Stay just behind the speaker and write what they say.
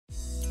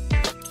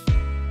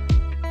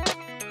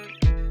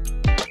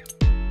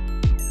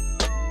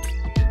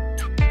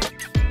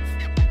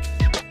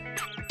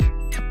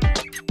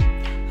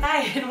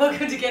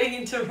welcome to Getting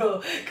Into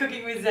Raw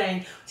Cooking with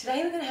Zane.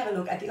 Today we're going to have a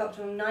look at the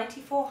Optimum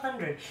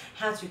 9400,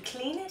 how to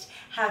clean it,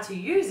 how to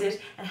use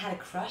it, and how to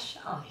crush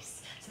ice.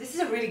 So this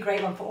is a really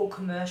great one for all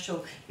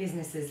commercial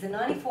businesses. The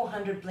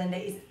 9400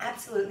 blender is an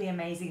absolutely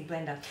amazing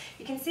blender.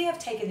 You can see I've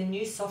taken the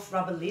new soft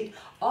rubber lid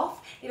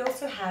off. It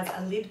also has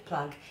a lid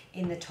plug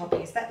in the top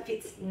here, so that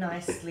fits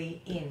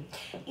nicely in.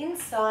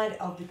 Inside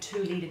of the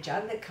 2-litre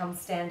jug that comes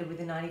standard with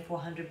the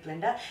 9400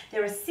 blender,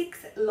 there are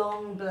 6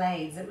 long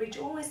blades that reach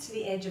almost to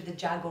the edge of the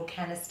jug or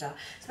canister.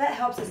 So that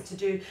helps us to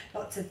do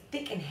lots of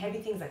thick and heavy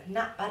things like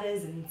nut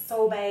butters and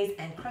sorbets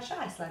and crush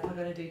ice like we're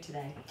going to do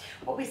today.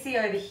 What we see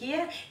over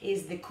here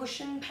is the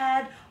cushion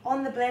pad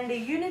on the blender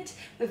unit.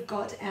 We've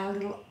got our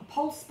little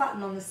pulse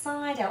button on the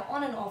side, our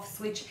on and off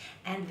switch,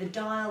 and the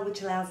dial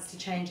which allows us to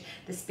change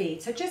the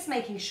speed. So just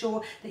making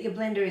sure that your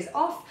blender is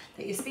off,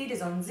 that your speed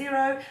is on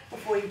 0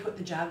 before you put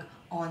the jug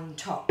on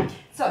top.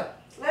 So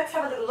let's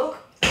have a little look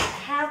at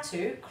how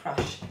to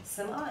crush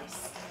some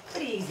ice.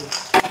 Pretty easy.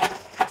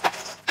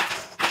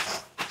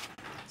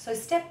 So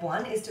step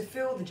 1 is to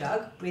fill the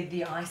jug with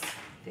the ice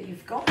that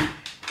you've got.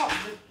 Pop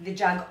the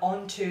jug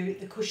onto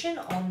the cushion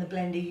on the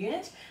blender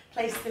unit,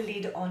 place the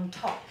lid on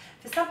top.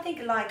 For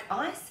something like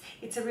ice,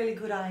 it's a really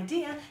good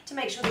idea to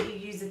make sure that you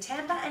use a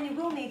tamper, and you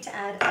will need to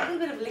add a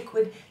little bit of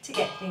liquid to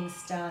get things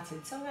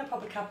started. So I'm going to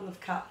pop a couple of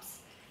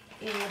cups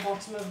in the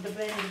bottom of the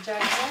blender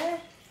jug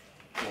there.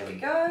 There we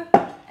go.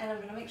 And I'm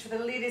going to make sure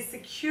the lid is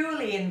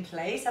securely in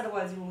place,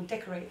 otherwise you will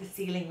decorate the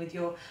ceiling with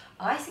your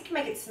ice. You can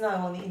make it snow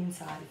on the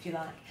inside if you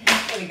like.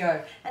 There we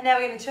go. And now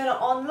we're going to turn it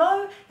on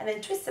low and then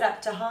twist it up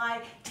to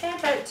high,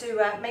 tamper it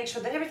to make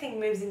sure that everything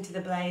moves into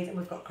the blades, and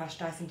we've got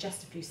crushed ice in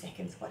just a few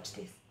seconds. Watch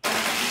this.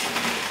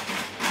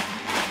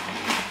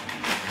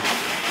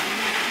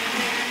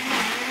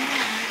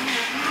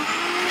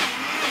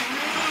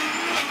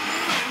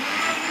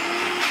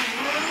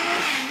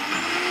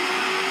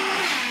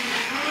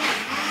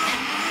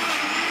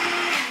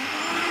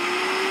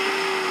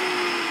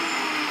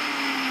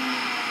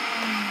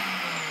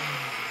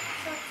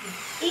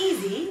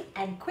 Easy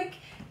and quick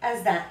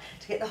as that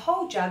to get the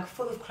whole jug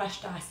full of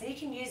crushed ice. Now you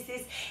can use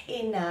this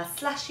in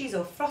slushies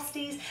or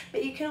frosties,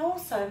 but you can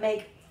also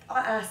make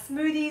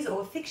smoothies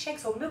or thick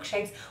shakes or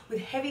milkshakes with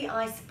heavy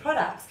ice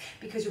products,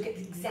 because you'll get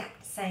the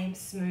exact same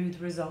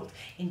smooth result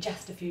in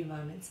just a few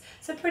moments.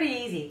 So pretty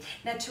easy.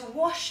 Now to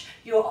wash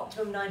your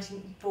Optimum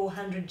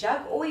 9400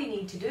 jug, all you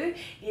need to do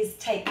is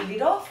take the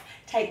lid off,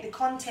 take the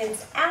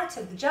contents out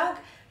of the jug,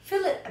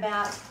 fill it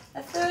about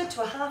 1/3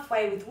 to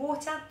 1/2 with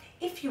water.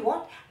 If you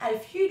want, add a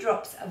few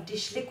drops of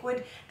dish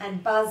liquid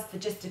and buzz for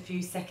just a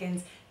few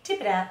seconds. Tip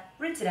it out,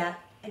 rinse it out,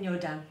 and you're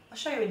done. I'll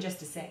show you in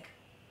just a sec.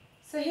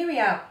 So here we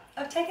are.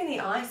 I've taken the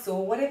ice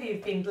or whatever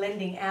you've been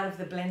blending out of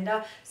the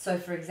blender. So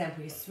for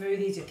example, your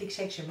smoothies, your thick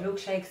shakes, your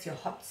milkshakes, your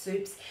hot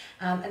soups.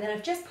 And then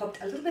I've just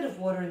popped a little bit of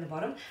water in the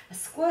bottom, a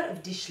squirt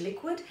of dish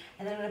liquid,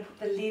 and then I'm going to put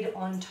the lid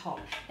on top.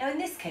 Now in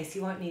this case,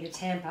 you won't need a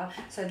tamper.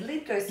 So the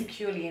lid goes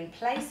securely in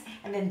place,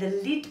 and then the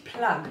lid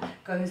plug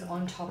goes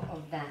on top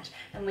of that.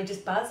 And we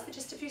just buzz for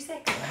just a few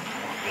seconds.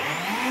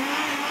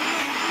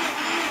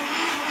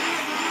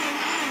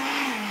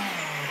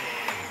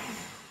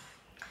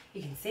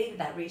 You can see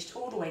that reached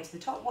all the way to the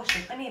top,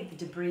 washing any of the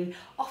debris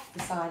off the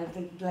side of the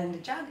blender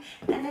jug,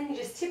 and then you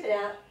just tip it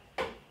out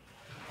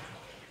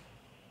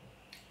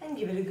and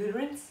give it a good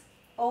rinse.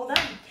 All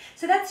done.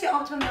 So that's your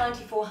Optimum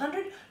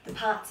 9400, the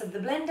parts of the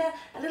blender,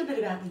 a little bit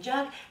about the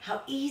jug,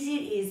 how easy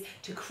it is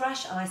to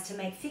crush ice to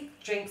make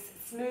thick drinks,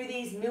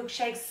 smoothies,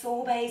 milkshakes,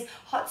 sorbets,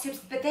 hot soups,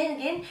 but then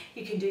again,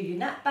 you can do your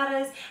nut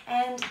butters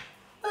and,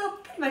 well,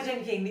 pretty much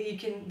anything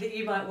that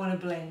you might want to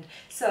blend.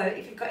 So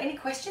if you've got any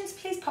questions,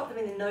 please pop them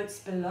in the notes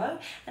below.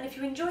 And if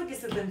you enjoyed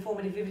this little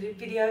informative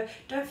video,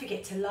 don't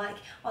forget to like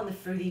on the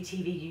Fruity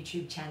TV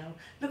YouTube channel.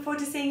 Look forward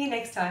to seeing you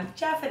next time.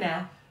 Ciao for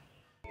now.